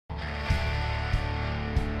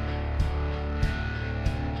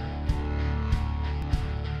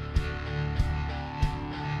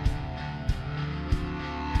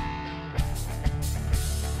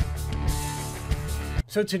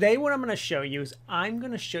So today what I'm going to show you is I'm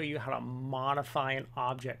going to show you how to modify an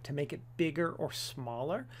object to make it bigger or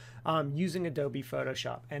smaller using Adobe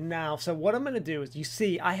Photoshop. And now, so what I'm going to do is, you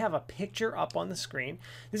see I have a picture up on the screen.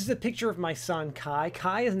 This is a picture of my son Kai.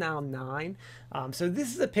 Kai is now 9. So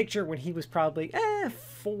this is a picture when he was probably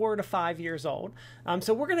 4 to 5 years old.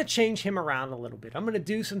 So we're going to change him around a little bit. I'm going to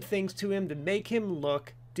do some things to him to make him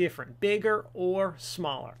look different, bigger or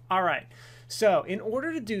smaller. All right. So in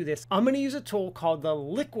order to do this, I'm going to use a tool called the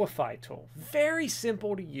Liquify Tool. Very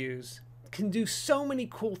simple to use. Can do so many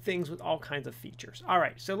cool things with all kinds of features. All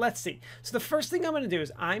right, so let's see. So the first thing I'm going to do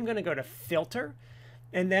is I'm going to go to Filter,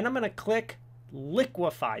 and then I'm going to click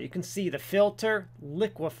Liquify. You can see the Filter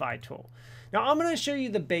Liquify Tool. Now I'm going to show you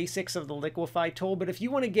the basics of the Liquify tool, but if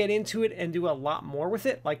you want to get into it and do a lot more with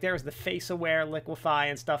it, like there's the face aware Liquify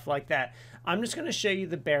and stuff like that, I'm just going to show you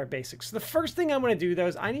the bare basics. So the first thing I'm going to do though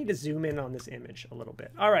is I need to zoom in on this image a little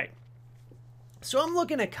bit. All right. So I'm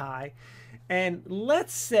looking at Kai, and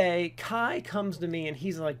let's say Kai comes to me and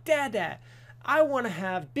he's like, Dad, I want to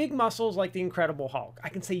have big muscles like the Incredible Hulk. I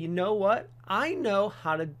can say, you know what? I know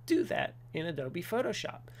how to do that in Adobe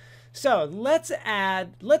Photoshop. So let's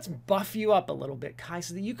buff you up a little bit, Kai,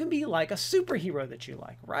 so that you can be like a superhero that you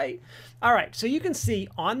like, right? All right, so you can see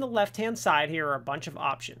on the left-hand side here are a bunch of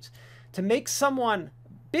options. To make someone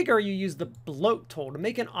bigger, you use the Bloat Tool. To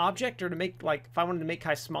make an object, or to make, like, if I wanted to make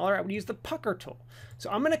Kai smaller, I would use the Pucker Tool. So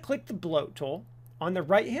I'm going to click the Bloat Tool. On the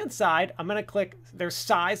right-hand side, I'm going to click the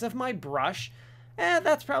size of my brush.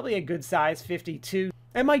 That's probably a good size, 52.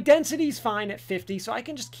 And my density's fine at 50, so I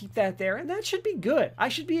can just keep that there, and that should be good. I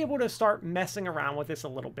should be able to start messing around with this a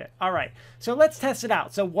little bit. All right, so let's test it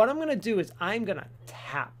out. So what I'm going to do is I'm going to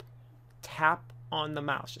tap on the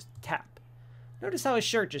mouse, just tap. Notice how his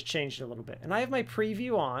shirt just changed a little bit. And I have my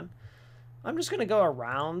preview on. I'm just going to go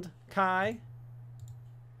around Kai.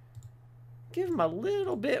 Give him a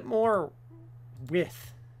little bit more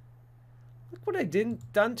width. Look what I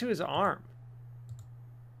done to his arm.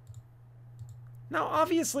 Now,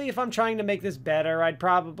 obviously, if I'm trying to make this better, I'd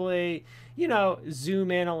probably, you know,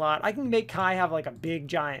 zoom in a lot. I can make Kai have like a big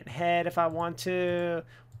giant head if I want to.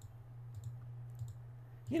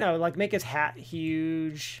 You know, like make his hat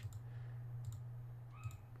huge.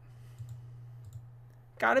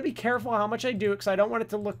 Gotta be careful how much I do it because I don't want it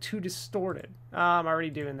to look too distorted. I'm already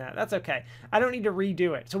doing that. That's okay. I don't need to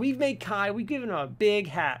redo it. So we've made Kai, we've given him a big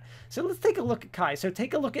hat. So let's take a look at Kai. So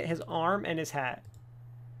take a look at his arm and his hat.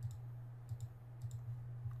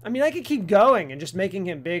 I mean, I could keep going and just making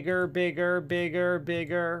him bigger, bigger, bigger,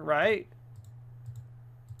 bigger, right?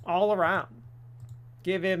 All around.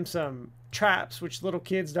 Give him some traps, which little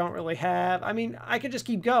kids don't really have. I mean, I could just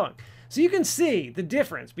keep going. So you can see the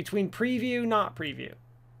difference between preview, not preview.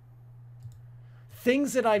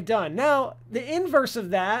 Things that I've done. Now, the inverse of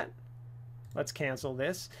that, let's cancel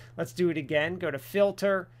this. Let's do it again. Go to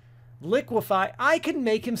Filter, Liquify. I can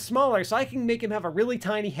make him smaller, so I can make him have a really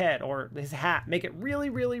tiny head, or his hat, make it really,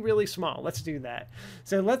 really, really small. Let's do that.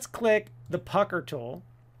 So let's click the Pucker Tool.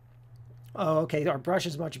 Oh, okay, our brush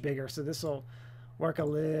is much bigger, so this will work a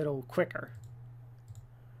little quicker.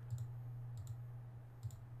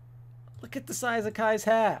 Look at the size of Kai's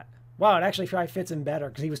hat. Wow, it actually probably fits him better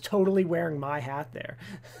because he was totally wearing my hat there.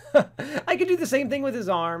 I could do the same thing with his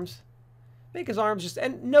arms. Make his arms just,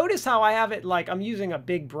 and notice how I have it like I'm using a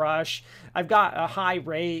big brush. I've got a high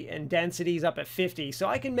rate and densities up at 50. So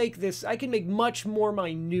I can make this, I can make much more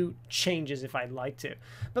minute changes if I'd like to.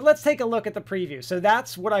 But let's take a look at the preview. So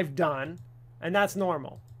that's what I've done, and that's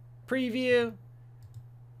normal. Preview,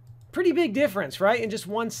 pretty big difference, right? In just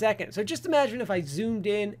 1 second. So just imagine if I zoomed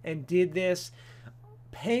in and did this,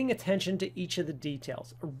 paying attention to each of the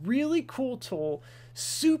details. A really cool tool,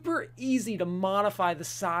 super easy to modify the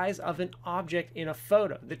size of an object in a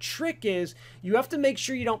photo. The trick is you have to make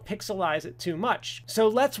sure you don't pixelize it too much. So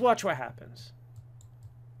let's watch what happens.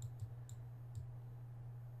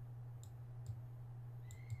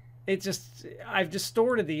 It just, I've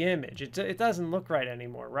distorted the image. It doesn't look right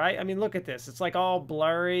anymore, right? I mean, look at this. It's like all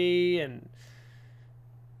blurry, and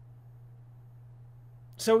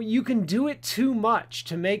so you can do it too much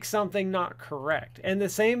to make something not correct. And the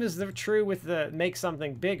same is true with the make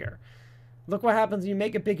something bigger. Look what happens when you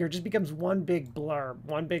make it bigger. It just becomes one big blurb,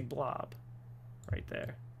 one big blob right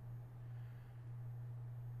there.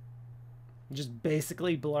 just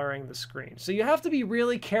basically blurring the screen. So you have to be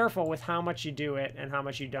really careful with how much you do it and how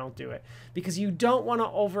much you don't do it, because you don't want to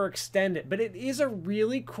overextend it. But it is a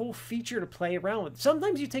really cool feature to play around with.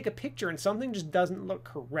 Sometimes you take a picture and something just doesn't look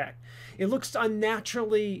correct. It looks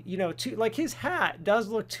unnaturally, you know, too, like his hat does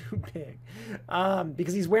look too big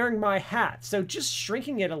because he's wearing my hat. So just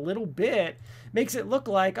shrinking it a little bit makes it look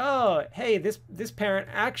like, oh, hey, this parent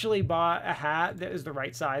actually bought a hat that is the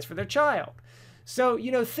right size for their child. So,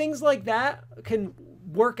 you know, things like that can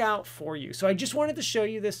work out for you. So I just wanted to show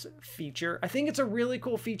you this feature. I think it's a really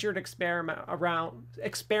cool feature to experiment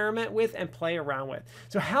with and play around with.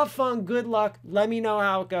 So have fun, good luck. Let me know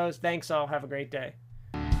how it goes. Thanks all. Have a great day.